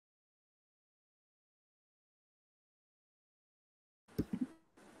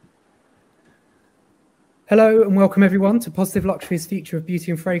Hello and welcome everyone to Positive Luxury's Future of Beauty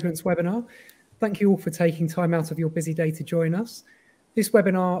and Fragrance webinar. Thank you all for taking time out of your busy day to join us. This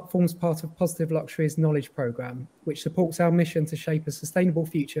webinar forms part of Positive Luxury's Knowledge Programme, which supports our mission to shape a sustainable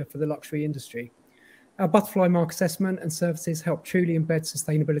future for the luxury industry. Our butterfly mark assessment and services help truly embed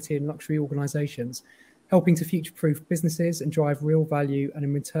sustainability in luxury organisations, helping to future-proof businesses and drive real value and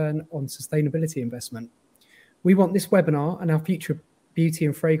in return on sustainability investment. We want this webinar and our Future Beauty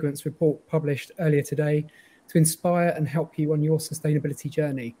and Fragrance report published earlier today to inspire and help you on your sustainability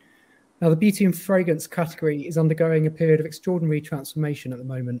journey. Now, the beauty and fragrance category is undergoing a period of extraordinary transformation at the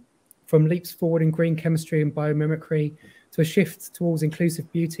moment, from leaps forward in green chemistry and biomimicry to a shift towards inclusive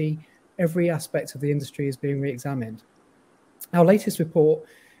beauty. Every aspect of the industry is being re-examined. Our latest report,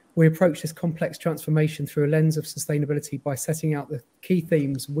 we approach this complex transformation through a lens of sustainability by setting out the key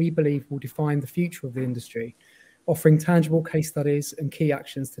themes we believe will define the future of the industry, offering tangible case studies and key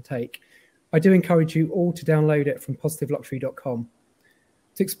actions to take. I do encourage you all to download it from positiveluxury.com.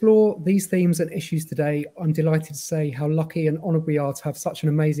 To explore these themes and issues today, I'm delighted to say how lucky and honoured we are to have such an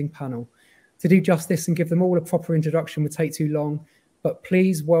amazing panel. To do justice and give them all a proper introduction would take too long, but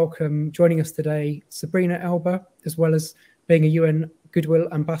please welcome joining us today, Sabrina Elba, as well as being a UN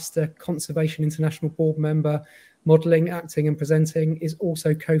Goodwill Ambassador, Conservation International Board member, modelling, acting and presenting, is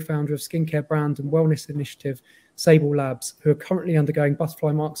also co-founder of skincare brand and wellness initiative Sable Labs, who are currently undergoing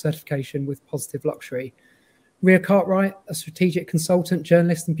Butterfly Mark certification with Positive Luxury. Rhea Cartwright, a strategic consultant,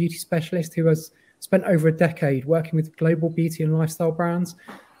 journalist and beauty specialist who has spent over a decade working with global beauty and lifestyle brands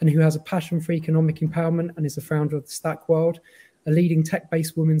and who has a passion for economic empowerment and is the founder of the Stack World, a leading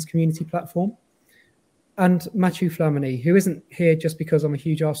tech-based women's community platform. And Mathieu Flamini, who isn't here just because I'm a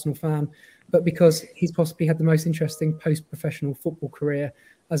huge Arsenal fan, but because he's possibly had the most interesting post-professional football career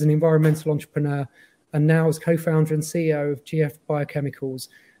as an environmental entrepreneur and now as co-founder and CEO of GFBiochemicals,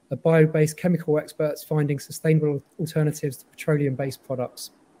 a bio-based chemical experts finding sustainable alternatives to petroleum-based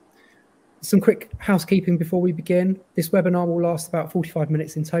products. Some quick housekeeping before we begin. This webinar will last about 45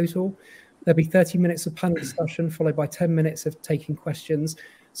 minutes in total. There'll be 30 minutes of panel discussion followed by 10 minutes of taking questions.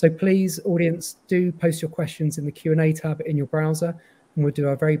 So please, audience, do post your questions in the Q&A tab in your browser and we'll do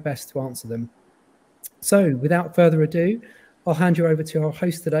our very best to answer them. So without further ado, I'll hand you over to our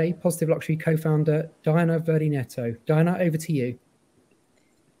host today, Positive Luxury co-founder, Diana Verde Nieto. Diana, over to you.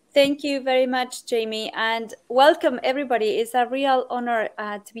 Thank you very much, Jamie, and welcome everybody. It's a real honor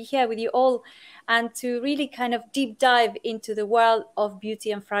to be here with you all and to really kind of deep dive into the world of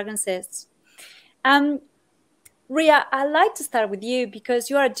beauty and fragrances. Rhea, I'd like to start with you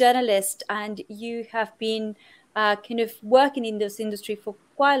because you are a journalist and you have been kind of working in this industry for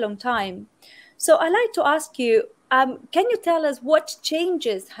quite a long time. So I'd like to ask you, can you tell us what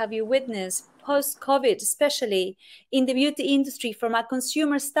changes have you witnessed post-COVID, especially in the beauty industry from a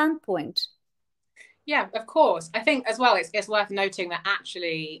consumer standpoint? Yeah, of course. I think as well, it's worth noting that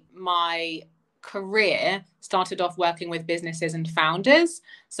actually my career started off working with businesses and founders.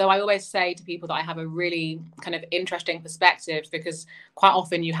 So I always say to people that I have a really kind of interesting perspective because quite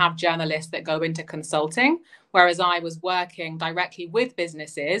often you have journalists that go into consulting, whereas I was working directly with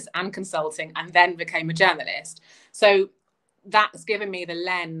businesses and consulting and then became a journalist. So that's given me the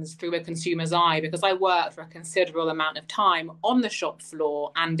lens through a consumer's eye because I worked for a considerable amount of time on the shop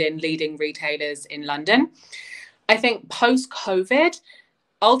floor and in leading retailers in London. I think post-COVID,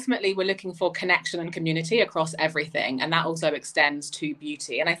 ultimately, we're looking for connection and community across everything. And that also extends to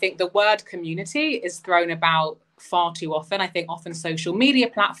beauty. And I think the word community is thrown about far too often. I think often social media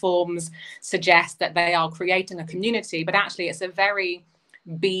platforms suggest that they are creating a community, but actually it's a very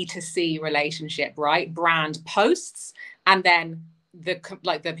B2C relationship, right? Brand posts and then the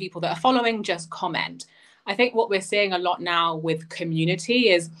people that are following just comment. I think what we're seeing a lot now with community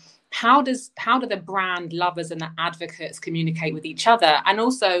is how do the brand lovers and the advocates communicate with each other? And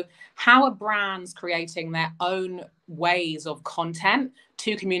also how are brands creating their own ways of content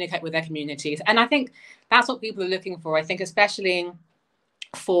to communicate with their communities? And I think that's what people are looking for. I think especially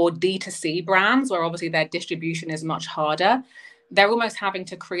for D2C brands, where obviously their distribution is much harder, they're almost having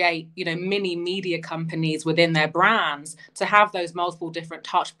to create, mini media companies within their brands to have those multiple different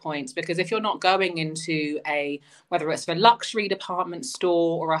touch points. Because if you're not going into whether it's a luxury department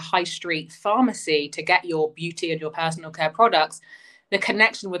store or a high street pharmacy to get your beauty and your personal care products, the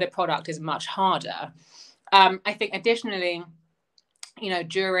connection with a product is much harder. I think additionally,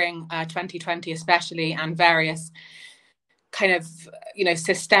 during 2020 especially, and various kind of,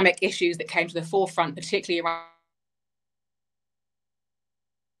 systemic issues that came to the forefront, particularly around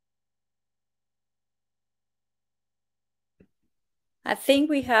I think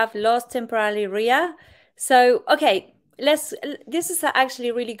we have lost temporarily Rhea. So, okay, this is actually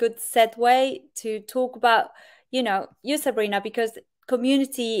a really good segue to talk about, you, Sabrina, because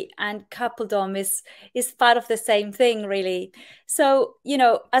community and coupledom is part of the same thing, really. So,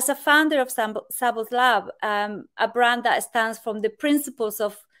 as a founder of Sabo's Lab, a brand that stands from the principles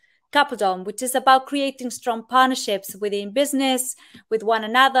of coupledom, which is about creating strong partnerships within business, with one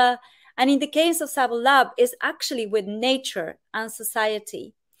another, and in the case of Sabo Lab, is actually with nature and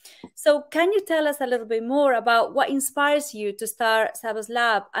society. So can you tell us a little bit more about what inspires you to start Sabo's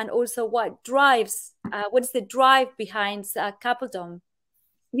Lab, and also what is the drive behind coupledom?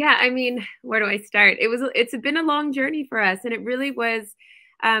 Yeah, I mean, where do I start? It's been a long journey for us, and it really was.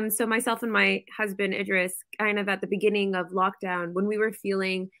 So myself and my husband Idris, kind of at the beginning of lockdown, when we were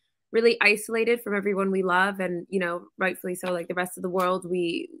feeling really isolated from everyone we love, and rightfully so, like the rest of the world,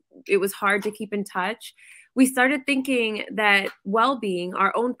 it was hard to keep in touch. We started thinking that well-being,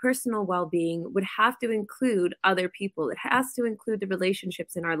 our own personal well-being, would have to include other people. It has to include the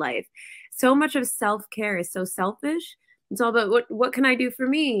relationships in our life. So much of self-care is so selfish. It's all about what can I do for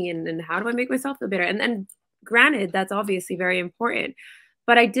me, and how do I make myself feel better? And granted, that's obviously very important.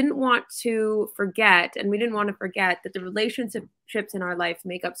 But I didn't want to forget, and we didn't want to forget, that the relationships in our life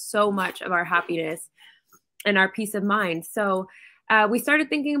make up so much of our happiness and our peace of mind. So we started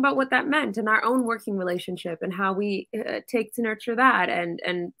thinking about what that meant in our own working relationship and how we take to nurture that.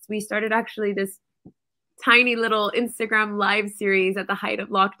 And we started actually this tiny little Instagram live series at the height of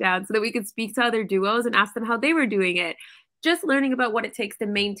lockdown so that we could speak to other duos and ask them how they were doing it, just learning about what it takes to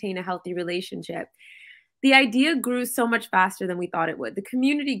maintain a healthy relationship. The idea grew so much faster than we thought it would. The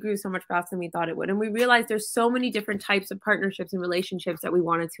community grew so much faster than we thought it would. And we realized there's so many different types of partnerships and relationships that we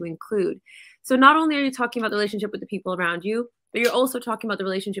wanted to include. So not only are you talking about the relationship with the people around you, but you're also talking about the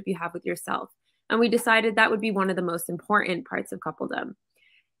relationship you have with yourself. And we decided that would be one of the most important parts of coupledom.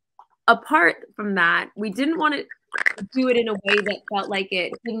 Apart from that, we didn't want to do it in a way that felt like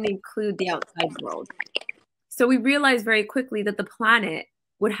it didn't include the outside world. So we realized very quickly that the planet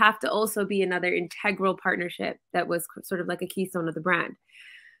would have to also be another integral partnership that was sort of like a keystone of the brand.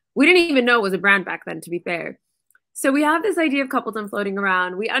 We didn't even know it was a brand back then, to be fair. So we have this idea of coupledom floating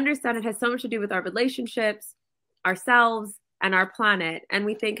around. We understand it has so much to do with our relationships, ourselves, and our planet. And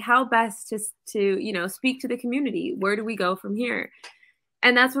we think, how best to speak to the community? Where do we go from here?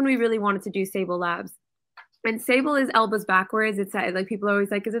 And that's when we really wanted to do Sabo Labs. And Sabo is Elba's backwards. It's like, people are always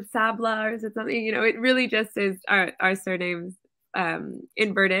like, is it Sabla or is it something? It really just is our surnames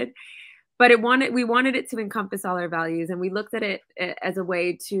inverted. But we wanted it to encompass all our values, and we looked at it as a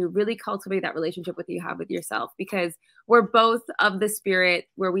way to really cultivate that relationship you have with yourself, because we're both of the spirit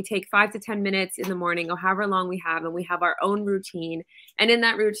where we take 5 to 10 minutes in the morning or however long we have, and we have our own routine. And in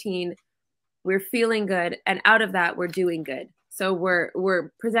that routine, we're feeling good, and out of that, we're doing good. So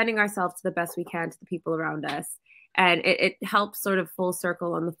we're presenting ourselves to the best we can to the people around us. And it helps sort of full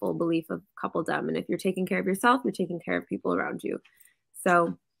circle on the full belief of coupledom. And if you're taking care of yourself, you're taking care of people around you.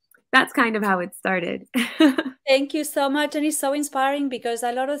 So that's kind of how it started. Thank you so much. And it's so inspiring, because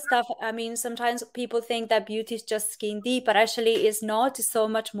a lot of stuff, I mean, sometimes people think that beauty is just skin deep, but actually it's not. It's so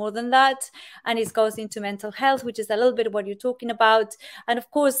much more than that. And it goes into mental health, which is a little bit what you're talking about. And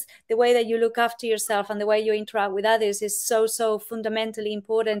of course, the way that you look after yourself and the way you interact with others is so, so fundamentally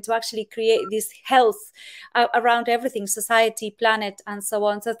important to actually create this health around everything, society, planet, and so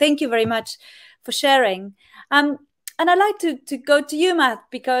on. So thank you very much for sharing. And I'd like to go to you, Matt,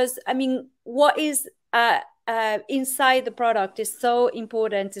 because, I mean, what is inside the product is so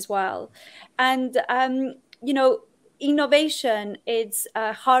important as well. And, innovation is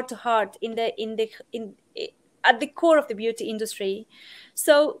heart to heart at the core of the beauty industry.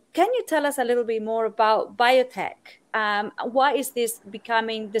 So can you tell us a little bit more about biotech? Why is this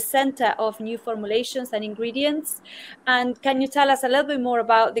becoming the center of new formulations and ingredients? And can you tell us a little bit more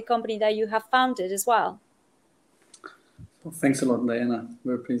about the company that you have founded as well? Well, thanks a lot, Diana.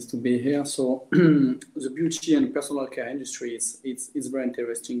 We're pleased to be here. So the beauty and personal care industry, it's very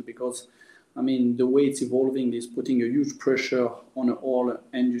interesting, because, I mean, the way it's evolving is putting a huge pressure on all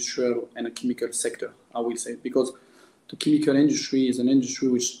industrial and a chemical sector, I will say, because the chemical industry is an industry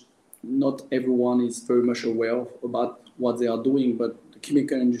which not everyone is very much aware of about what they are doing, but the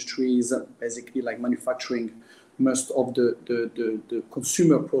chemical industry is basically like manufacturing most of the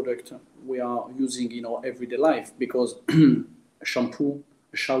consumer product we are using in our everyday life, because a shampoo,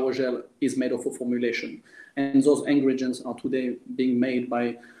 a shower gel is made of a formulation. And those ingredients are today being made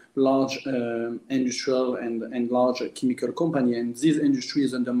by large industrial and large chemical company. And this industry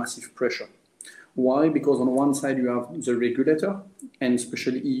is under massive pressure. Why? Because on one side you have the regulator, and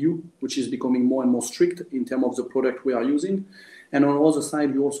especially EU, which is becoming more and more strict in terms of the product we are using. And on the other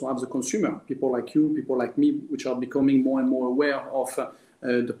side, you also have the consumer, people like you, people like me, which are becoming more and more aware of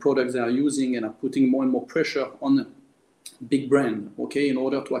the products they are using and are putting more and more pressure on big brand, okay, in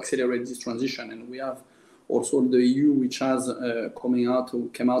order to accelerate this transition. And we have also the EU, which has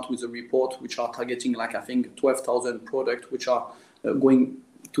came out with a report which are targeting, like, I think 12,000 products which are going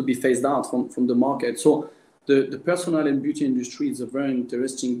to be phased out from the market. So the personal and beauty industry is very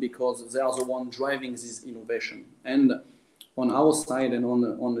interesting because they are the one driving this innovation. And on our side and on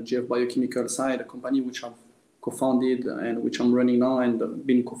the GFBiochemicals side, a company which I've co-founded and which I'm running now and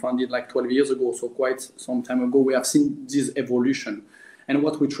been co-founded like 12 years ago, so quite some time ago, we have seen this evolution. And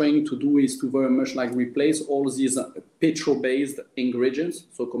what we're trying to do is to very much like replace all these petrol-based ingredients,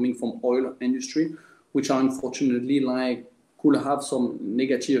 so coming from oil industry, which are unfortunately like could have some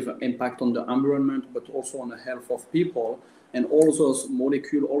negative impact on the environment, but also on the health of people. And all those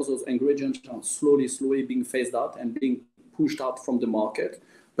molecules, all those ingredients are slowly being phased out and being pushed out from the market.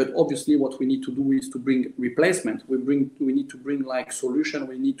 But obviously what we need to do is to bring replacement. We need to bring like solution.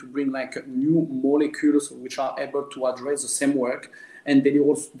 We need to bring like new molecules which are able to address the same work and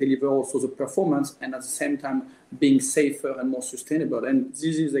deliver also the performance, and at the same time being safer and more sustainable. And this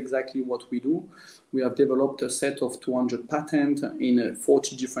is exactly what we do. We have developed a set of 200 patents in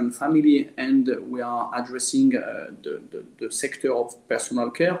 40 different families, and we are addressing the sector of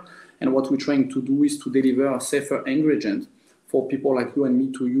personal care. And what we're trying to do is to deliver a safer ingredient for people like you and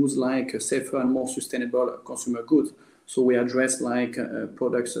me to use like a safer and more sustainable consumer goods. So we address like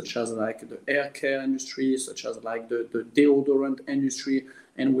products such as like the hair care industry, such as like the deodorant industry,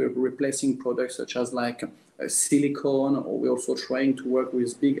 and we're replacing products such as like silicone, or we're also trying to work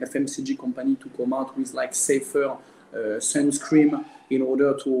with big FMCG company to come out with like safer sunscreen in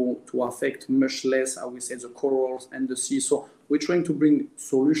order to affect much less, I would say, the corals and the sea. So we're trying to bring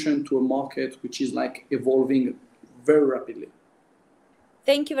solution to a market which is like evolving very rapidly.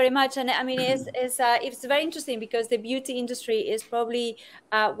 Thank you very much. And I mean, it's very interesting because the beauty industry is probably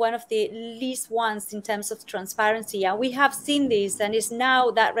one of the least ones in terms of transparency. And we have seen this, and it's now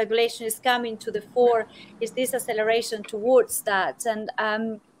that regulation is coming to the fore, is this acceleration towards that.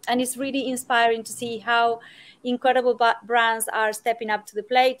 And it's really inspiring to see how incredible brands are stepping up to the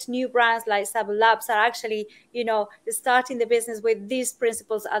plate. New brands like Sabu Labs are actually, starting the business with these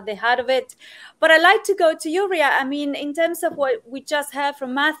principles at the heart of it. But I'd like to go to you, Rhea. I mean, in terms of what we just heard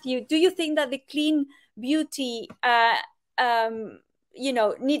from Mathieu, do you think that the clean beauty,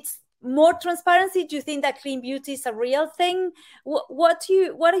 needs more transparency? Do you think that clean beauty is a real thing? What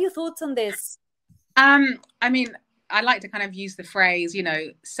are your thoughts on this? I mean, I like to kind of use the phrase,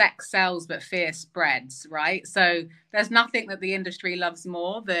 sex sells, but fear spreads, right? So there's nothing that the industry loves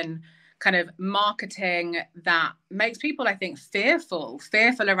more than kind of marketing that makes people, I think, fearful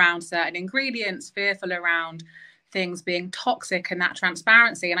around certain ingredients, fearful around things being toxic, and that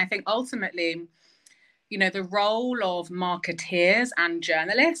transparency. And I think ultimately, the role of marketeers and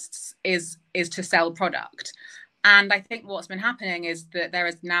journalists is to sell product. And I think what's been happening is that there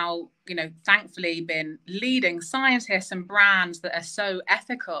has now, thankfully been leading scientists and brands that are so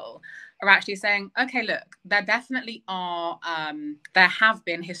ethical are actually saying, okay, look, there definitely are, there have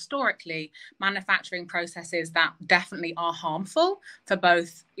been historically manufacturing processes that definitely are harmful for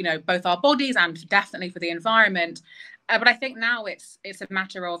both our bodies and definitely for the environment. But I think now it's a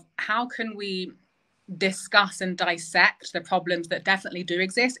matter of how can we discuss and dissect the problems that definitely do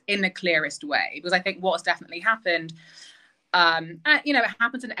exist in the clearest way. Because I think what's definitely happened, it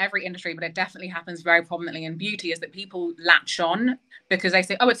happens in every industry, but it definitely happens very prominently in beauty, is that people latch on because they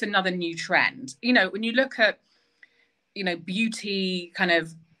say, oh, it's another new trend. When you look at, beauty kind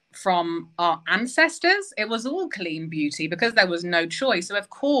of from our ancestors, it was all clean beauty because there was no choice. So of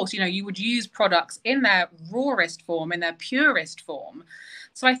course, you would use products in their rawest form, in their purest form.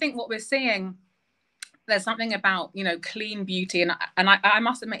 So I think what we're seeing, there's something about clean beauty, and I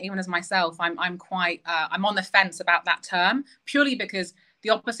must admit, even as myself, I'm quite I'm on the fence about that term, purely because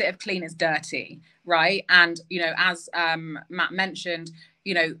the opposite of clean is dirty, right? And as Matt mentioned,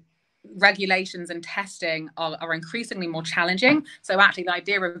 regulations and testing are increasingly more challenging. So actually, the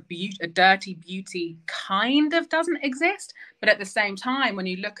idea of a dirty beauty kind of doesn't exist. But at the same time, when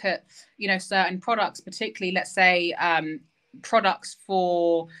you look at certain products, particularly let's say products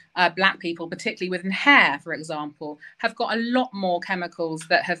for Black people, particularly within hair, for example, have got a lot more chemicals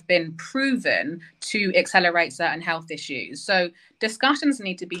that have been proven to accelerate certain health issues. So discussions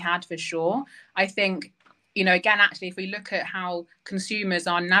need to be had for sure. I think, again, actually, if we look at how consumers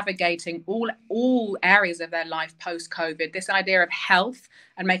are navigating all areas of their life post-COVID, this idea of health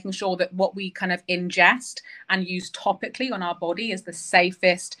and making sure that what we kind of ingest and use topically on our body is the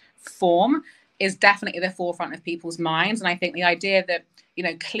safest form is definitely the forefront of people's minds. And I think the idea that, you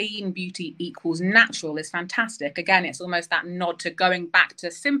know, clean beauty equals natural is fantastic. Again, it's almost that nod to going back to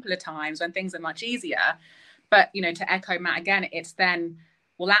simpler times when things are much easier. But, you know, to echo Matt again, it's then,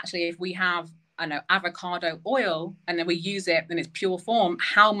 well, actually, if we have, I know, avocado oil and then we use it in its pure form,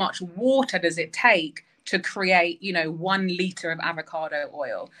 how much water does it take to create, you know, 1 liter of avocado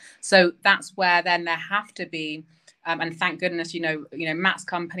oil? So that's where then there have to be, and thank goodness, you know, Matt's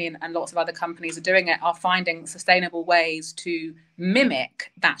company and lots of other companies are doing it, are finding sustainable ways to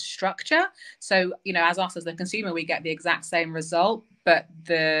mimic that structure. So, you know, as us as the consumer, we get the exact same result, but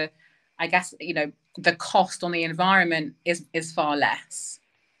I guess, you know, the cost on the environment is far less.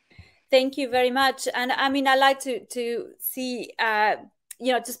 Thank you very much. And I mean, I like to see,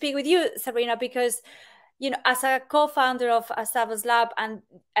 you know, to speak with you, Sabrina, because, you know, as a co-founder of Savos Lab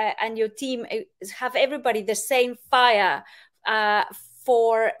and your team have everybody the same fire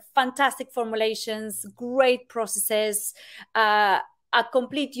for fantastic formulations, great processes, a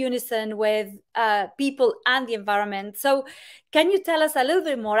complete unison with people and the environment. So can you tell us a little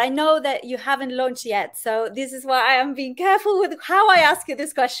bit more? I know that you haven't launched yet, so this is why I am being careful with how I ask you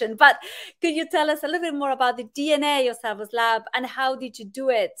this question. But could you tell us a little bit more about the DNA of Savos Lab and how did you do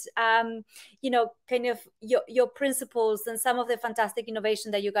it? You know, kind of your principles and some of the fantastic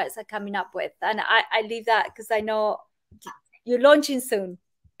innovation that you guys are coming up with. And I leave that because I know you're launching soon.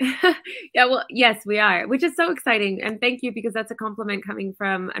 Yeah, well, yes, we are, which is so exciting. And thank you, because that's a compliment coming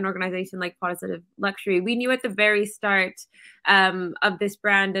from an organization like Positive Luxury. We knew at the very start of this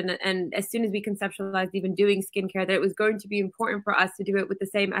brand, and as soon as we conceptualized even doing skincare, that it was going to be important for us to do it with the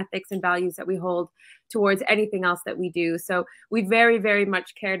same ethics and values that we hold towards anything else that we do. So we very, very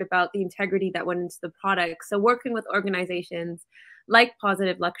much cared about the integrity that went into the product. So working with organizations like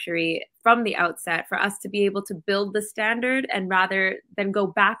Positive Luxury from the outset, for us to be able to build the standard and rather than go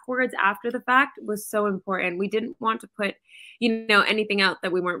backwards after the fact was so important. We didn't want to put, you know, anything out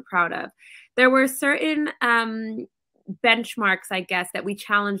that we weren't proud of. There were certain benchmarks, I guess, that we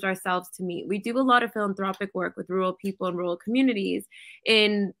challenged ourselves to meet. We do a lot of philanthropic work with rural people and rural communities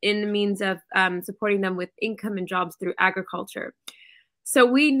in the means of supporting them with income and jobs through agriculture. So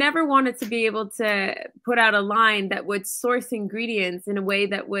we never wanted to be able to put out a line that would source ingredients in a way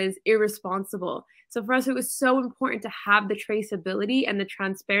that was irresponsible. So for us, it was so important to have the traceability and the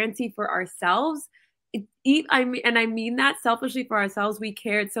transparency for ourselves. I mean that selfishly for ourselves, we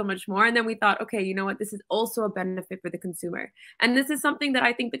cared so much more. And then we thought, okay, you know what? This is also a benefit for the consumer. And this is something that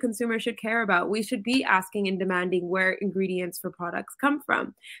I think the consumer should care about. We should be asking and demanding where ingredients for products come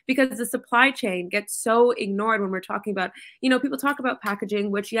from, because the supply chain gets so ignored when we're talking about, you know, people talk about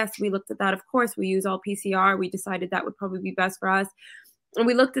packaging, which, yes, we looked at that. Of course, we use all PCR. We decided that would probably be best for us. And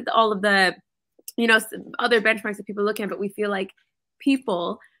we looked at all of the, you know, other benchmarks that people look at, but we feel like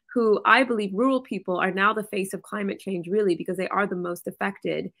people who I believe rural people are now the face of climate change, really, because they are the most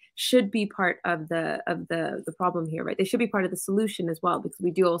affected, should be part of the problem here, right? They should be part of the solution as well, because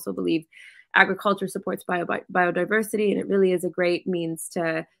we do also believe agriculture supports biodiversity, and it really is a great means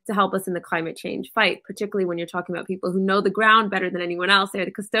to help us in the climate change fight, particularly when you're talking about people who know the ground better than anyone else. They're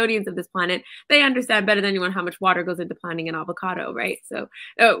the custodians of this planet. They understand better than anyone how much water goes into planting an avocado, right? So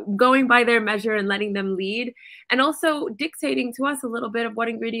going by their measure and letting them lead, and also dictating to us a little bit of what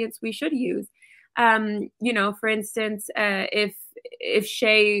ingredients we should use. You know, for instance, if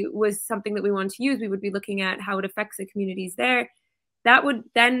shea was something that we wanted to use, we would be looking at how it affects the communities there. That would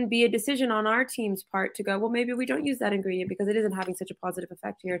then be a decision on our team's part to go, well, maybe we don't use that ingredient because it isn't having such a positive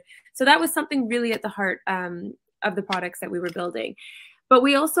effect here. So that was something really at the heart of the products that we were building. But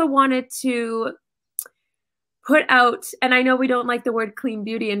we also wanted to put out, and I know we don't like the word clean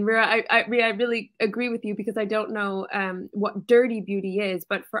beauty, and Rhea, I really agree with you, because I don't know what dirty beauty is,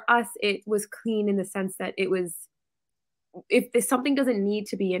 but for us, it was clean in the sense that it was, if something doesn't need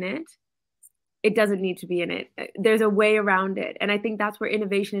to be in it, it doesn't need to be in it. There's a way around it. And I think that's where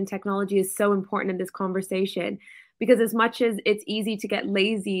innovation and technology is so important in this conversation, because as much as it's easy to get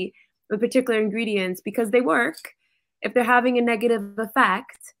lazy with particular ingredients because they work, if they're having a negative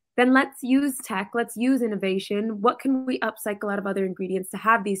effect, then let's use tech, let's use innovation. What can we upcycle out of other ingredients to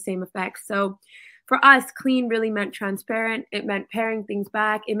have these same effects? So for us, clean really meant transparent. It meant paring things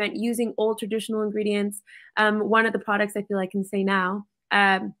back. It meant using old traditional ingredients. One of the products I feel I can say now,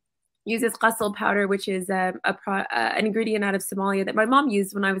 uses ghasl powder, which is an ingredient out of Somalia that my mom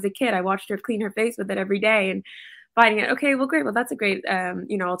used when I was a kid. I watched her clean her face with it every day, and finding it, okay, well, great. Well, that's a great,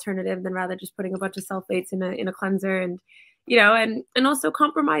 you know, alternative than rather just putting a bunch of sulfates in a cleanser, and, you know, and also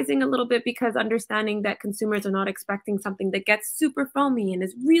compromising a little bit, because understanding that consumers are not expecting something that gets super foamy and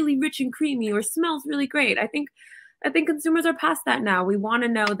is really rich and creamy or smells really great. I think consumers are past that now. We want to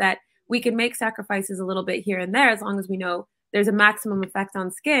know that we can make sacrifices a little bit here and there as long as we know there's a maximum effect on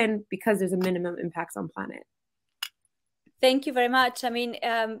skin because there's a minimum impact on planet. Thank you very much. I mean,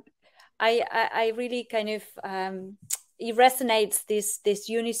 I really kind of, it resonates this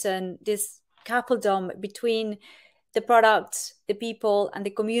unison, this coupledom between the products, the people, and the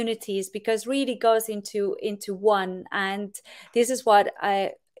communities, because really goes into one. And this is what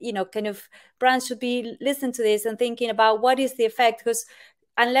I, you know, kind of brands should be listening to this and thinking about what is the effect, because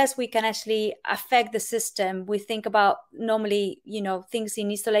unless we can actually affect the system, we think about normally, you know, things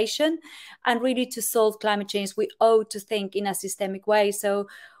in isolation, and really to solve climate change, we owe to think in a systemic way. So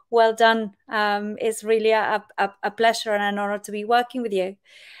well done. It's really a pleasure and an honor to be working with you.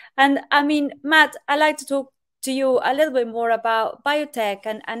 And I mean, Matt, I'd like to talk to you a little bit more about biotech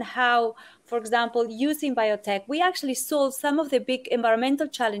and how, for example, using biotech, we actually solve some of the big environmental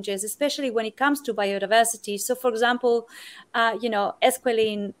challenges, especially when it comes to biodiversity. So, for example, you know,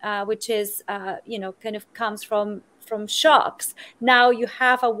 esqualene, which is, you know, kind of comes from sharks. Now you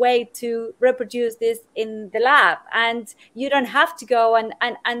have a way to reproduce this in the lab, and you don't have to go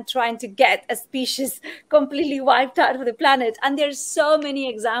and trying to get a species completely wiped out of the planet. And there's so many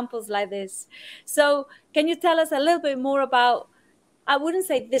examples like this. So can you tell us a little bit more about, I wouldn't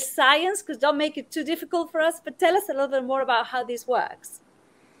say the science, because don't make it too difficult for us, but tell us a little bit more about how this works.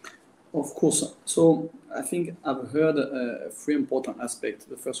 Of course. So I think I've heard 3 important aspects.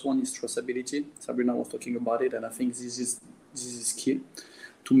 The first one is traceability. Sabrina was talking about it, and I think this is key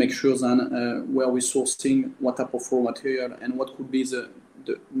to make sure that where we're sourcing, what type of raw material, and what could be the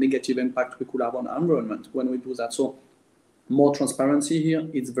negative impact we could have on the environment when we do that. So more transparency here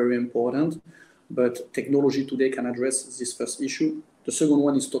is very important, but technology today can address this first issue. The second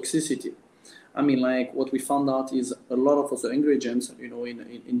one is toxicity. I mean, like what we found out is a lot of the ingredients, you know,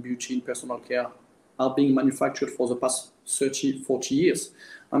 in beauty, in personal care, are being manufactured for the past 30, 40 years.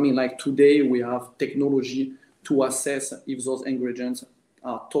 I mean, like today we have technology to assess if those ingredients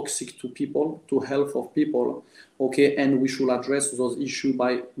are toxic to people, to health of people, okay, and we should address those issues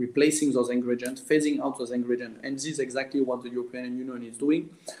by replacing those ingredients, phasing out those ingredients, and this is exactly what the European Union is doing.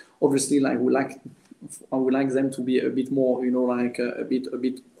 Obviously, like I would like them to be a bit more, you know, like a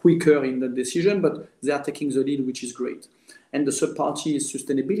bit quicker in the decision, but they are taking the lead, which is great. And the third party is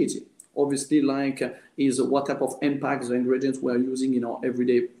sustainability. Obviously, like is what type of impact the ingredients we are using in our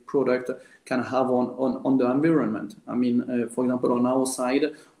everyday product can have on the environment. I mean, for example, on our side,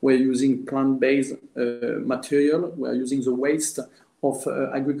 we're using plant-based material. We're using the waste of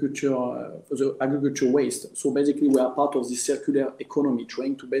agriculture waste. So basically, we are part of the circular economy,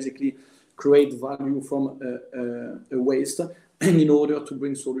 trying to basically create value from a waste, and in order to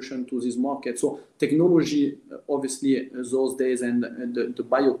bring solution to this market. So technology, obviously, those days, and the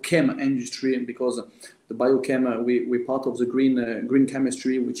biochem industry, because the biochem, we're part of the green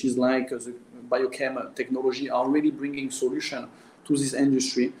chemistry, which is like the biochem technology, are really bringing solution to this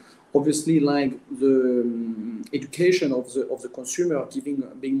industry. Obviously, like the education of the consumer,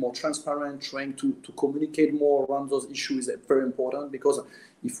 being more transparent, trying to communicate more around those issues is very important, because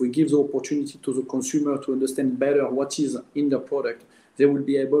if we give the opportunity to the consumer to understand better what is in the product, they will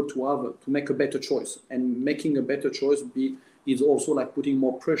be able to make a better choice. And making a better choice is also like putting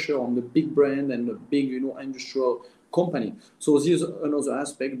more pressure on the big brand and the big, you know, industrial company. So this is another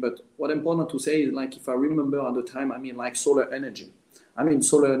aspect. But what's important to say is, like, if I remember at the time, I mean, like solar energy. I mean,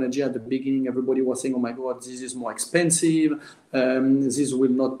 solar energy at the beginning, everybody was saying, "Oh my God, this is more expensive. This will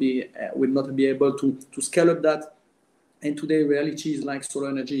not be able to scale up that." And today, reality is like solar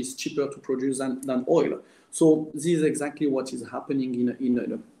energy is cheaper to produce than oil. So this is exactly what is happening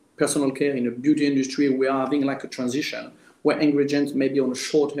in personal care, in the beauty industry. We are having like a transition where ingredients maybe on the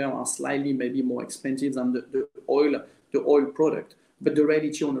short term are slightly maybe more expensive than the oil product. But the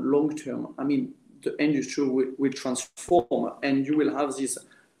reality on the long term, I mean, the industry will transform, and you will have this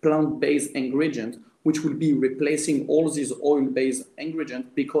plant-based ingredient which will be replacing all these oil-based ingredients,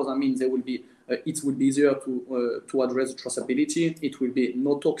 because I mean it will be easier to address traceability. It will be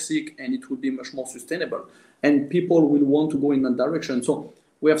not toxic, and it will be much more sustainable, and people will want to go in that direction. So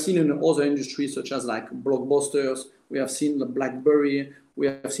we have seen in other industries such as like Blockbusters, we have seen the BlackBerry, we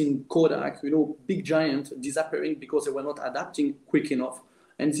have seen Kodak, you know, big giants disappearing because they were not adapting quick enough.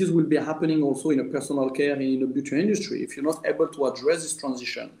 And this will be happening also in a personal care and in the beauty industry. If you're not able to address this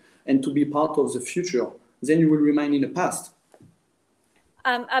transition and to be part of the future, then you will remain in the past.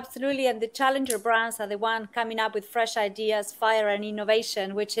 Absolutely. And the challenger brands are the one coming up with fresh ideas, fire, and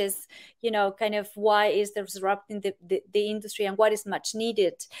innovation, which is, you know, kind of why is disrupting the industry and what is much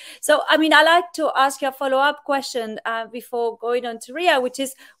needed. So, I mean, I'd like to ask you a follow-up question before going on to Rhea, which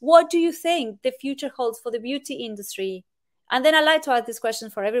is, what do you think the future holds for the beauty industry? And then I'd like to ask this question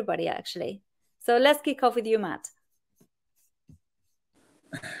for everybody, actually. So let's kick off with you, Matt.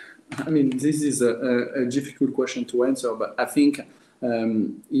 I mean, this is a difficult question to answer, but I think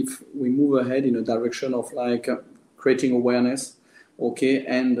if we move ahead in a direction of like creating awareness, okay,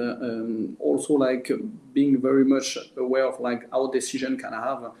 and also like being very much aware of like how decision can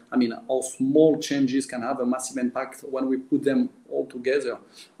have, I mean, how small changes can have a massive impact when we put them all together.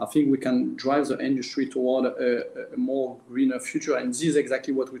 I think we can drive the industry toward a more greener future, and this is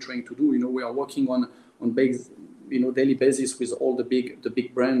exactly what we're trying to do. You know, we are working on base, you know, daily basis with all the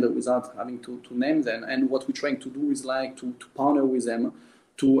big brand without having to name them, and what we're trying to do is like to partner with them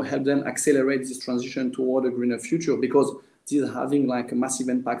to help them accelerate this transition toward a greener future, because this is having like a massive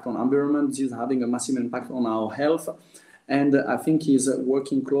impact on environment, this is having a massive impact on our health, and I think he's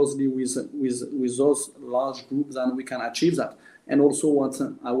working closely with those large groups, and we can achieve that. And also what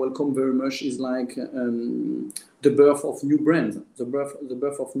I welcome very much is like the birth of new brands, the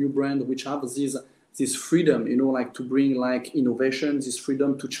birth of new brands which have this freedom, you know, like to bring like innovation, this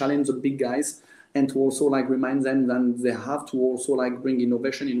freedom to challenge the big guys, and to also like remind them that they have to also like bring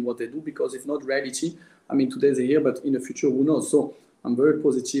innovation in what they do, because if not reality, I mean, today they're here, but in the future, who knows? So I'm very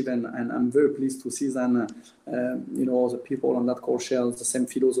positive, and I'm very pleased to see that, you know, the people on that call share the same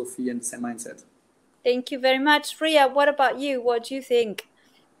philosophy and the same mindset. Thank you very much. Rhea, what about you? What do you think?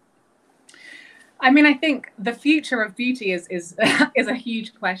 I mean, I think the future of beauty is a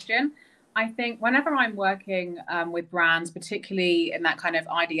huge question. I think whenever I'm working with brands, particularly in that kind of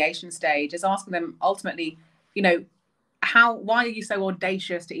ideation stage, is asking them ultimately, you know, why are you so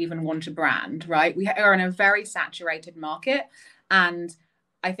audacious to even want a brand, right? We are in a very saturated market, and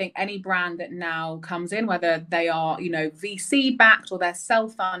I think any brand that now comes in, whether they are, you know, VC backed or they're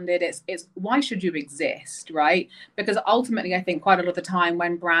self-funded, it's why should you exist, right? Because ultimately, I think quite a lot of the time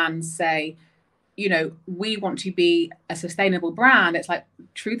when brands say, you know, we want to be a sustainable brand, it's like,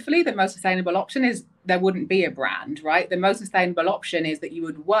 truthfully, the most sustainable option is there wouldn't be a brand, right? The most sustainable option is that you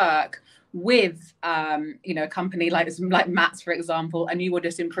would work with, you know, a company like Matt's, for example, and you would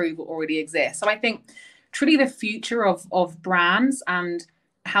just improve what already exists. So I think truly the future of brands and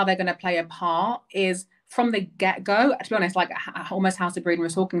how they're going to play a part is from the get-go, to be honest, like almost how Sabrina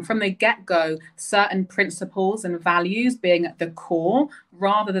was talking, from the get-go, certain principles and values being at the core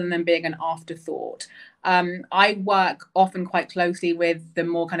rather than them being an afterthought. I work often quite closely with the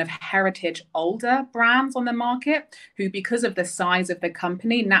more kind of heritage older brands on the market who, because of the size of the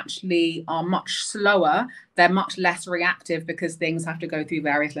company, naturally are much slower. They're much less reactive because things have to go through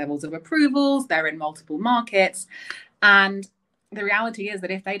various levels of approvals. They're in multiple markets. And the reality is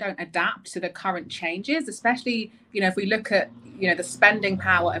that if they don't adapt to the current changes, especially, you know, if we look at, you know, the spending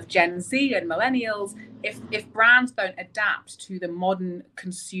power of Gen Z and millennials, if brands don't adapt to the modern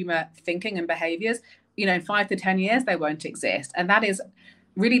consumer thinking and behaviors, you know, in 5 to 10 years, they won't exist. And that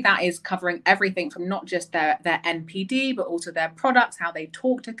is covering everything from not just their NPD, but also their products, how they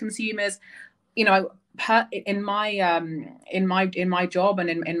talk to consumers. You know, in my job and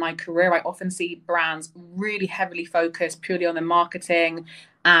in my career, I often see brands really heavily focused purely on the marketing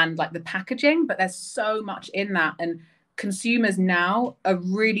and like the packaging, but there's so much in that, and consumers now are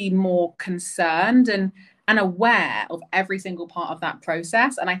really more concerned and aware of every single part of that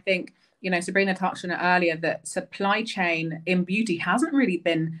process. And I think, you know, Sabrina touched on it earlier, that supply chain in beauty hasn't really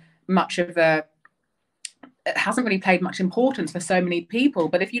been much of a it hasn't really played much importance for so many people.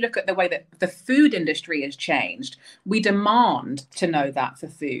 But if you look at the way that the food industry has changed, we demand to know that for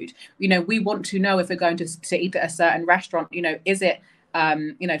food. You know, we want to know if we're going to eat at a certain restaurant, you know, is it,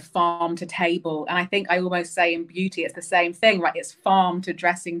 you know, farm to table? And I think I almost say in beauty, it's the same thing, right? It's farm to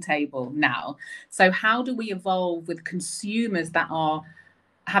dressing table now. So how do we evolve with consumers that are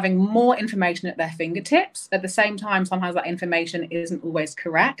having more information at their fingertips? At the same time, sometimes that information isn't always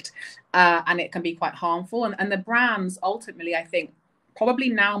correct, and it can be quite harmful. And the brands ultimately, I think, probably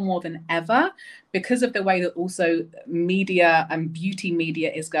now more than ever, because of the way that also media and beauty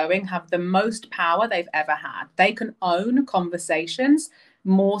media is going, have the most power they've ever had. They can own conversations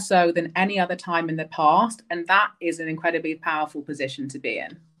more so than any other time in the past. And that is an incredibly powerful position to be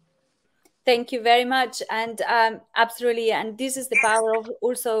in. Thank you very much. And absolutely. And this is the power of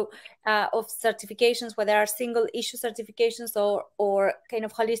also of certifications, whether are single issue certifications or kind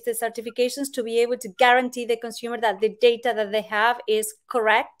of holistic certifications, to be able to guarantee the consumer that the data that they have is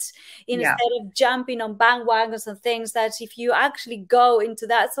correct, instead of jumping on bandwagons and things that if you actually go into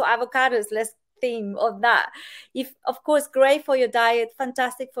that. So avocados, let's theme of that. If, of course, great for your diet,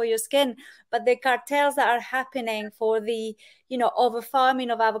 fantastic for your skin, but the cartels that are happening for the, you know, over farming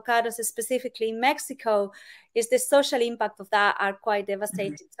of avocados, specifically in Mexico, is the social impact of that are quite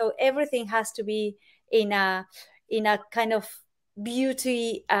devastating. So everything has to be in a in a kind of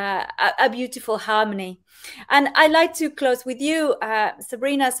beauty, a beautiful harmony. And I like to close with you,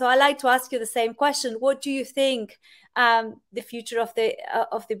 Sabrina. So I like to ask you the same question. What do you think the future of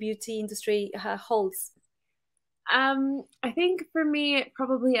the beauty industry holds? I think for me,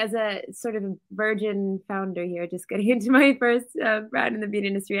 probably as a sort of virgin founder here, just getting into my first brand in the beauty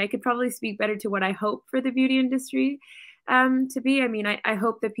industry, I could probably speak better to what I hope for the beauty industry to be. I mean, I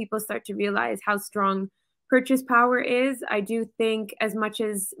hope that people start to realize how strong purchase power is. I do think, as much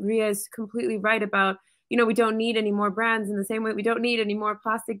as Rhea is completely right about, you know, we don't need any more brands in the same way we don't need any more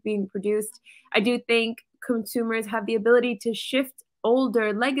plastic being produced. I do think consumers have the ability to shift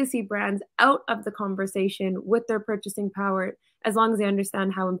older legacy brands out of the conversation with their purchasing power, as long as they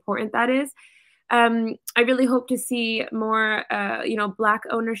understand how important that is. I really hope to see more, you know, Black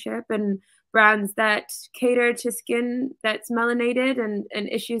ownership and brands that cater to skin that's melanated and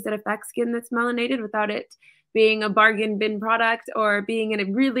issues that affect skin that's melanated, without it being a bargain bin product or being in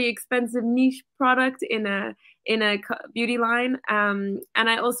a really expensive niche product in a beauty line. And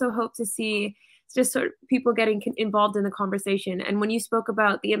I also hope to see just sort of people getting involved in the conversation. And when you spoke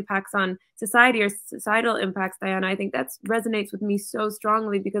about the impacts on society or societal impacts, Diana, I think that resonates with me so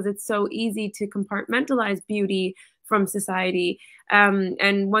strongly, because it's so easy to compartmentalize beauty from society.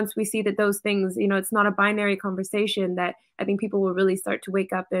 And once we see that those things, you know, it's not a binary conversation, that I think people will really start to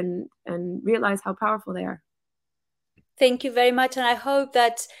wake up and realize how powerful they are. Thank you very much. And I hope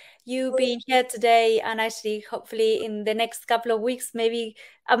that you being here today, and actually hopefully in the next couple of weeks, maybe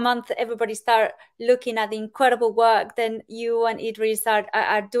a month, everybody start looking at the incredible work then you and Idris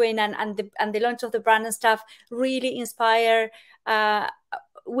are doing, and the launch of the brand and stuff really inspire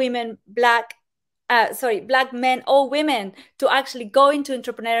women, Black men or women, to actually go into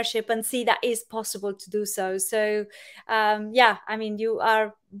entrepreneurship and see that it's possible to do so. So yeah, I mean,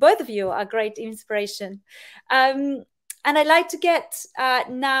 both of you are great inspiration. And I'd like to get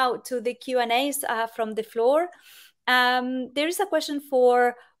now to the Q&As from the floor. There is a question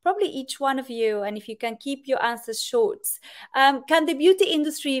for probably each one of you, and if you can keep your answers short. Can the beauty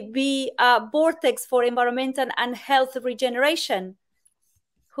industry be a vortex for environmental and health regeneration?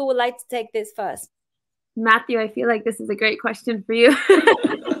 Who would like to take this first? Mathieu, I feel like this is a great question for you.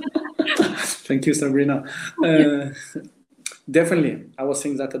 Thank you, Sabrina. Definitely. I was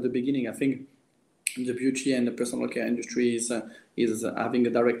saying that at the beginning. I think the beauty and the personal care industry is having a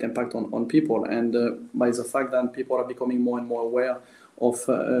direct impact on people, and by the fact that people are becoming more and more aware of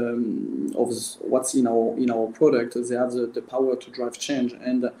what's in our product, they have the power to drive change.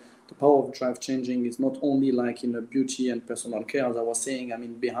 And the power of drive changing is not only like in the beauty and personal care, as I was saying. I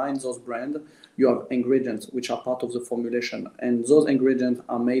mean, behind those brands, you have ingredients which are part of the formulation, and those ingredients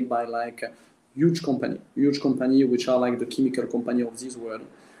are made by like huge company which are like the chemical company of this world.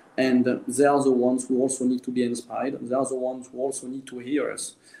 And they are the ones who also need to be inspired. They are the ones who also need to hear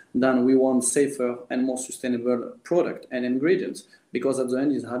us. Then we want safer and more sustainable product and ingredients, because at the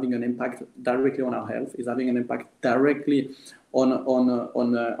end it's having an impact directly on our health, it's having an impact directly on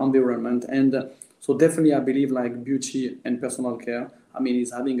environment. And so definitely I believe like beauty and personal care, I mean,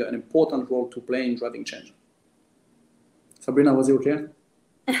 is having an important role to play in driving change. Sabrina, was it okay?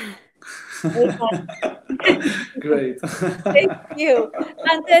 Great. Thank you.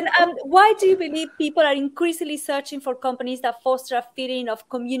 And then why do you believe people are increasingly searching for companies that foster a feeling of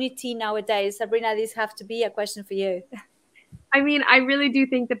community nowadays? Sabrina, this have to be a question for you. I mean, I really do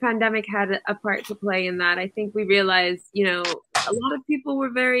think the pandemic had a part to play in that. I think we realized, you know, a lot of people were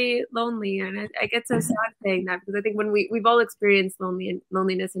very lonely, and I get so sad saying that, because I think when we've all experienced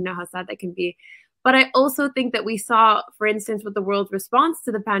loneliness and know how sad that can be. But I also think that we saw, for instance, with the world's response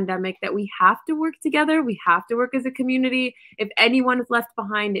to the pandemic, that we have to work together. We have to work as a community. If anyone is left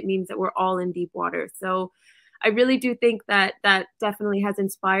behind, it means that we're all in deep water. So I really do think that that definitely has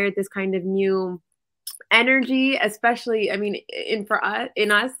inspired this kind of new energy, especially, I mean,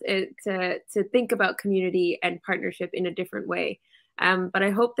 in us to think about community and partnership in a different way. But I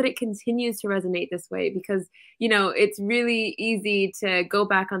hope that it continues to resonate this way, because, you know, it's really easy to go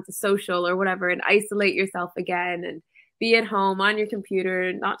back onto social or whatever and isolate yourself again and be at home on your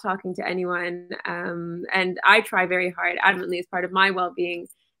computer, not talking to anyone. And I try very hard, adamantly, as part of my well-being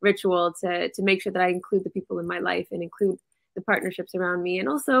ritual to make sure that I include the people in my life and include the partnerships around me, and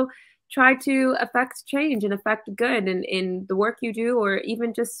also try to affect change and affect good in the work you do, or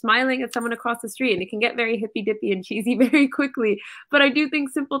even just smiling at someone across the street. And it can get very hippy-dippy and cheesy very quickly. But I do think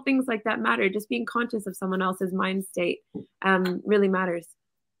simple things like that matter. Just being conscious of someone else's mind state really matters.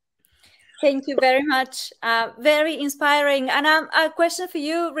 Thank you very much. Very inspiring. And a question for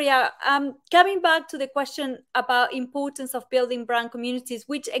you, Rhea. Coming back to the question about importance of building brand communities,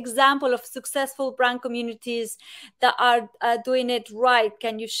 which example of successful brand communities that are doing it right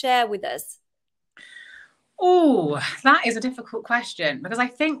can you share with us? Oh, that is a difficult question, because I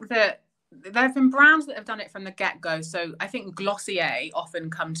think that there have been brands that have done it from the get-go. So I think Glossier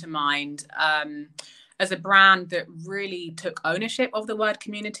often come to mind as a brand that really took ownership of the word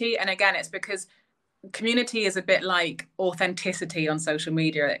community. And again, it's because community is a bit like authenticity on social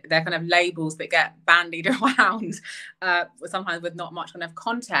media. They're kind of labels that get bandied around, sometimes with not much kind of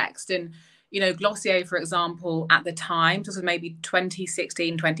context. And, you know, Glossier, for example, at the time, this was maybe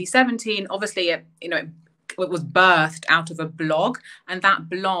 2016, 2017, obviously, it was birthed out of a blog, and that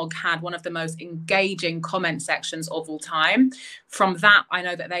blog had one of the most engaging comment sections of all time. From that, I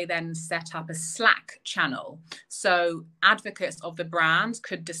know that they then set up a Slack channel, so advocates of the brand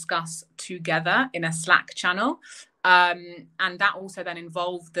could discuss together in a Slack channel. And that also then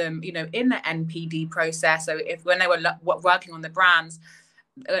involved them, you know, in the NPD process. So when they were working on the brands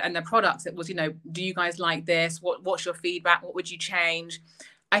and the products, it was, you know, do you guys like this? What's your feedback? What would you change?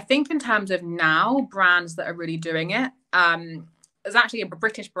 I think in terms of now, brands that are really doing it, there's actually a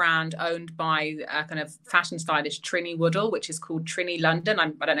British brand owned by a kind of fashion stylist, Trinny Woodall, which is called Trinny London. I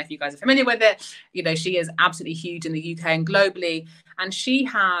don't know if you guys are familiar with it. You know, she is absolutely huge in the UK and globally. And she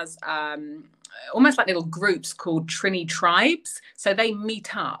has almost like little groups called Trinny Tribes. So they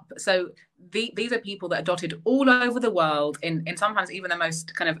meet up. So these are people that are dotted all over the world in sometimes even the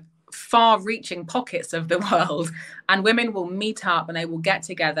most kind of far-reaching pockets of the world, and women will meet up and they will get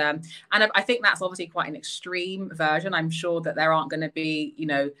together. And I think that's obviously quite an extreme version. I'm sure that there aren't going to be, you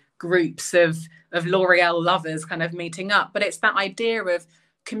know, groups of L'Oreal lovers kind of meeting up, but it's that idea of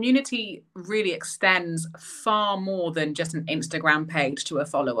community really extends far more than just an Instagram page to a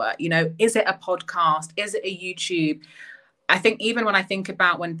follower. You know, is it a podcast? Is it a YouTube? I think even when I think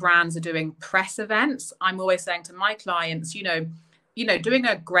about when brands are doing press events, I'm always saying to my clients, you know, doing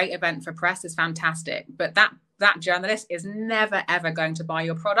a great event for press is fantastic, but that journalist is never, ever going to buy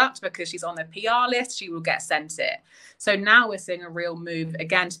your product because she's on the PR list. She will get sent it. So now we're seeing a real move,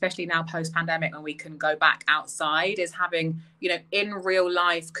 again, especially now post-pandemic when we can go back outside, is having, you know, in real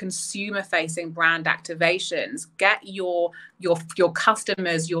life consumer-facing brand activations. Get your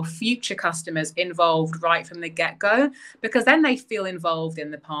customers, your future customers involved right from the get-go, because then they feel involved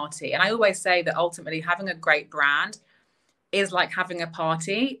in the party. And I always say that ultimately having a great brand is like having a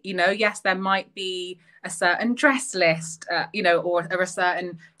party. You know, yes, there might be a certain dress list, you know, or a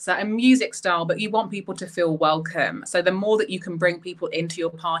certain music style, but you want people to feel welcome. So the more that you can bring people into your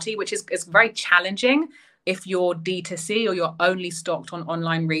party, which is very challenging if you're D2C or you're only stocked on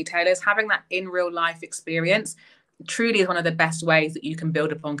online retailers, having that in real life experience truly is one of the best ways that you can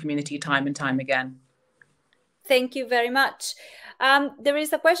build upon community time and time again. Thank you very much. There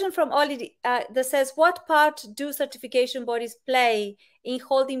is a question from Ollie that says, what part do certification bodies play in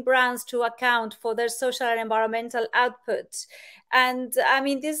holding brands to account for their social and environmental output? And I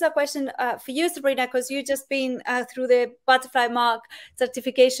mean, this is a question for you, Sabrina, because you've just been through the Butterfly Mark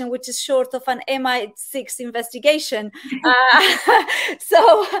certification, which is short of an MI6 investigation.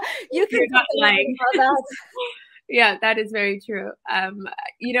 So you can talk a little bit about that. Yeah, that is very true.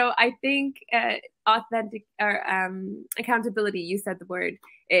 You know, I think authentic or accountability, you said the word,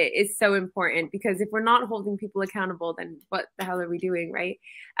 is so important, because if we're not holding people accountable, then what the hell are we doing, right?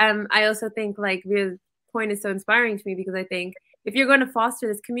 I also think, like, Rhea's point is so inspiring to me, because I think if you're going to foster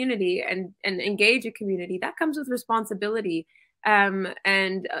this community and engage a community, that comes with responsibility. And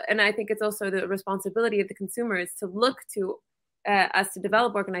I think it's also the responsibility of the consumers to look to us to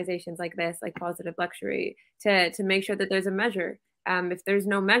develop organizations like this, like Positive Luxury, to make sure that there's a measure. If there's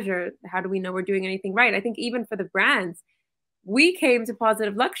no measure, how do we know we're doing anything right? I think even for the brands, we came to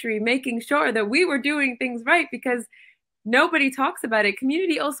Positive Luxury making sure that we were doing things right, because nobody talks about it.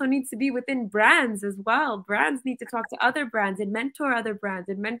 Community also needs to be within brands as well. Brands need to talk to other brands and mentor other brands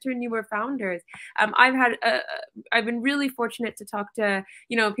and mentor newer founders. I've been really fortunate to talk to,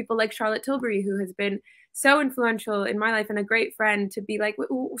 you know, people like Charlotte Tilbury, who has been so influential in my life and a great friend, to be like,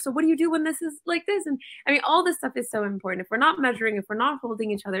 so what do you do when this is like this? And I mean, all this stuff is so important. If we're not measuring, if we're not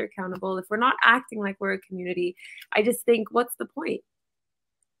holding each other accountable, if we're not acting like we're a community, I just think, what's the point?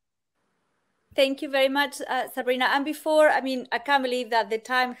 Thank you very much, Sabrina. And before, I mean, I can't believe that the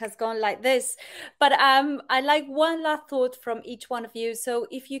time has gone like this, but I like one last thought from each one of you. So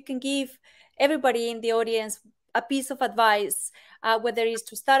if you can give everybody in the audience a piece of advice, whether it's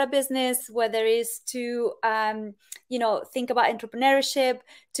to start a business, whether it's to, you know, think about entrepreneurship,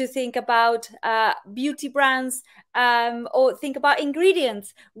 to think about beauty brands, or think about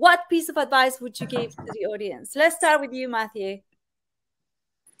ingredients, what piece of advice would you give to the audience? Let's start with you, Mathieu.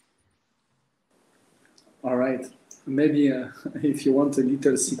 All right. Maybe if you want a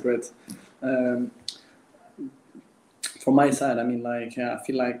little secret, from my side, I mean, like, I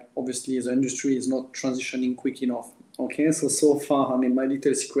feel like obviously the industry is not transitioning quick enough. Okay, so far, I mean, my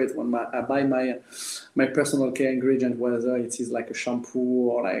little secret when I buy my personal care ingredient, whether it is like a shampoo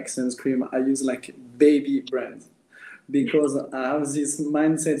or like sunscreen, I use like baby brands, because I have this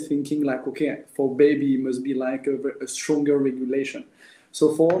mindset thinking like, okay, for baby, it must be like a stronger regulation.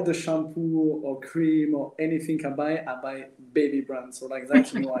 So for all the shampoo or cream or anything I buy baby brands. So like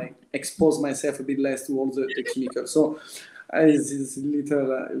that, you know, I expose myself a bit less to all the chemicals. So this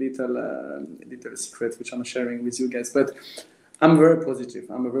little secret which I'm sharing with you guys. But I'm very positive.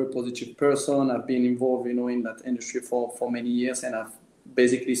 I'm a very positive person. I've been involved, you know, in that industry for many years, and I've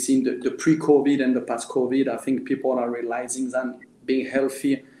basically seen the pre-COVID and the post-COVID. I think people are realizing that being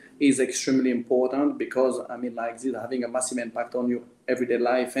healthy is extremely important, because I mean, like, this having a massive impact on your everyday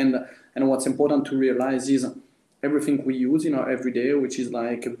life. And what's important to realize is everything we use in our everyday, which is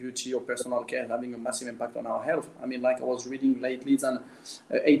like beauty or personal care, having a massive impact on our health. I mean, like, I was reading lately that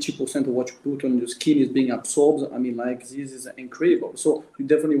 80% of what you put on your skin is being absorbed. I mean, like, this is incredible. So you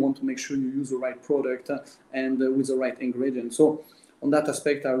definitely want to make sure you use the right product and with the right ingredient. So on that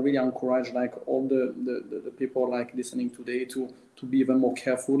aspect, I really encourage like all the people like listening today to be even more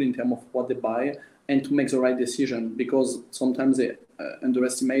careful in terms of what they buy and to make the right decision, because sometimes they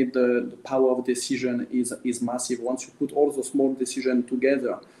underestimate the power of decision is massive. Once you put all the small decisions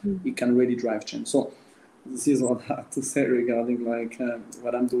together, it can really drive change. So this is what I have to say regarding like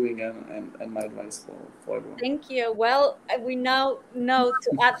what I'm doing and my advice for everyone. Thank you. Well, we now know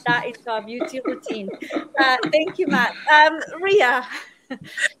to add that into our beauty routine. Thank you, Matt. Rhea.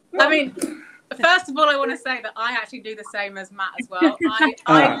 I mean, first of all, I want to say that I actually do the same as Matt as well.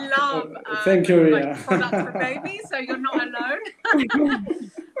 I love thank you, Rhea. like, products for babies, so you're not alone.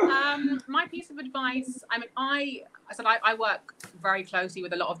 My piece of advice, I mean, I work very closely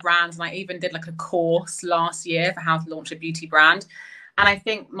with a lot of brands, and I even did like a course last year for how to launch a beauty brand. And I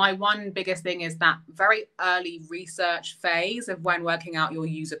think my one biggest thing is that very early research phase of when working out your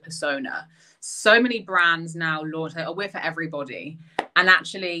user persona. So many brands now launch, oh, we're for everybody. And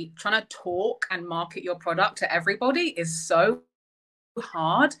actually trying to talk and market your product to everybody is so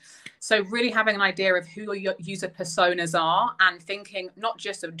hard. So really having an idea of who your user personas are, and thinking not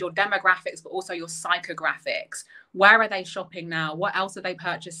just of your demographics, but also your psychographics. Where are they shopping now? What else are they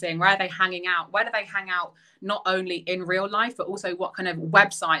purchasing? Where are they hanging out? Where do they hang out? Not only in real life, but also what kind of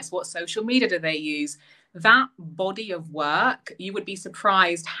websites, what social media do they use? That body of work, you would be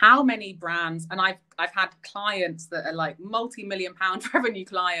surprised how many brands, and I've had clients that are like multi-million-pound revenue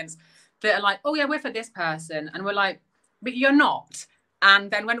clients that are like, oh yeah, we're for this person. And we're like, but you're not.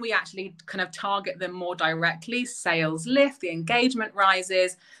 And then when we actually kind of target them more directly, sales lift, the engagement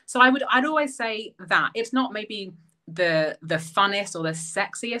rises. So I'd always say that it's not maybe the funnest or the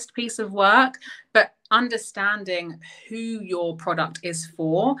sexiest piece of work, but understanding who your product is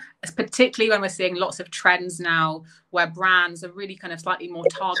for, particularly when we're seeing lots of trends now where brands are really kind of slightly more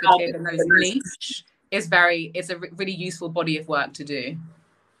targeted and those niche it's a really useful body of work to do.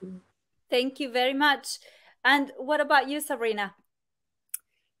 Thank you very much. And what about you, Sabrina?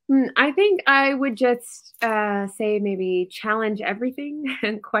 I think I would just say maybe challenge everything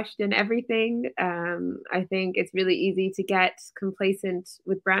and question everything. I think it's really easy to get complacent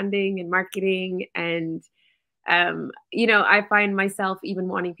with branding and marketing. And, you know, I find myself even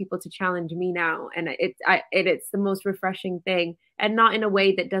wanting people to challenge me now. And it's the most refreshing thing. And not in a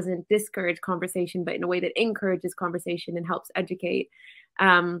way that doesn't discourage conversation, but in a way that encourages conversation and helps educate.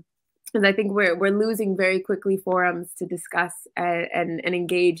 Because I think we're losing very quickly forums to discuss and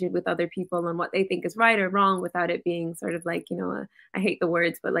engage with other people on what they think is right or wrong, without it being sort of like, you know, I hate the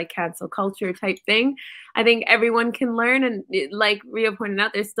words, but like cancel culture type thing. I think everyone can learn. And like Rhea pointed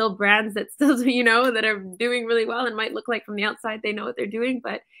out, there's still brands that still, you know, that are doing really well and might look like from the outside they know what they're doing,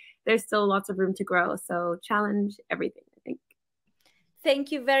 but there's still lots of room to grow. So challenge everything, I think.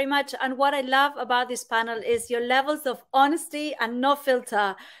 Thank you very much. And what I love about this panel is your levels of honesty and no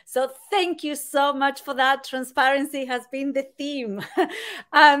filter. So thank you so much for that. Transparency has been the theme.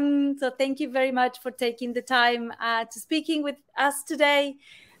 So thank you very much for taking the time to speaking with us today.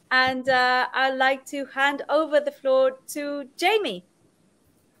 And I'd like to hand over the floor to Jamie.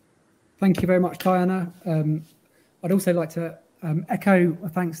 Thank you very much, Diana. I'd also like to echo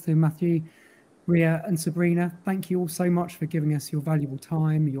thanks to Mathieu Rhea and Sabrina, thank you all so much for giving us your valuable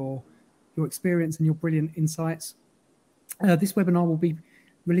time, your experience and your brilliant insights. This webinar will be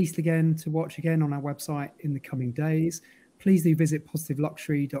released again to watch again on our website in the coming days. Please do visit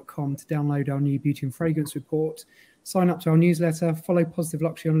positiveluxury.com to download our new beauty and fragrance report. Sign up to our newsletter, follow Positive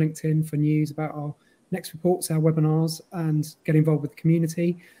Luxury on LinkedIn for news about our next reports, our webinars, and get involved with the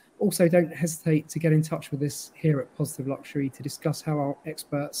community. Also, don't hesitate to get in touch with us here at Positive Luxury to discuss how our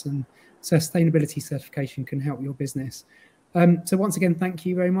experts and sustainability certification can help your business. So once again, thank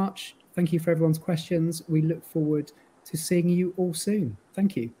you very much. Thank you for everyone's questions. We look forward to seeing you all soon.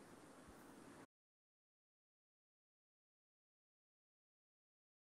 Thank you.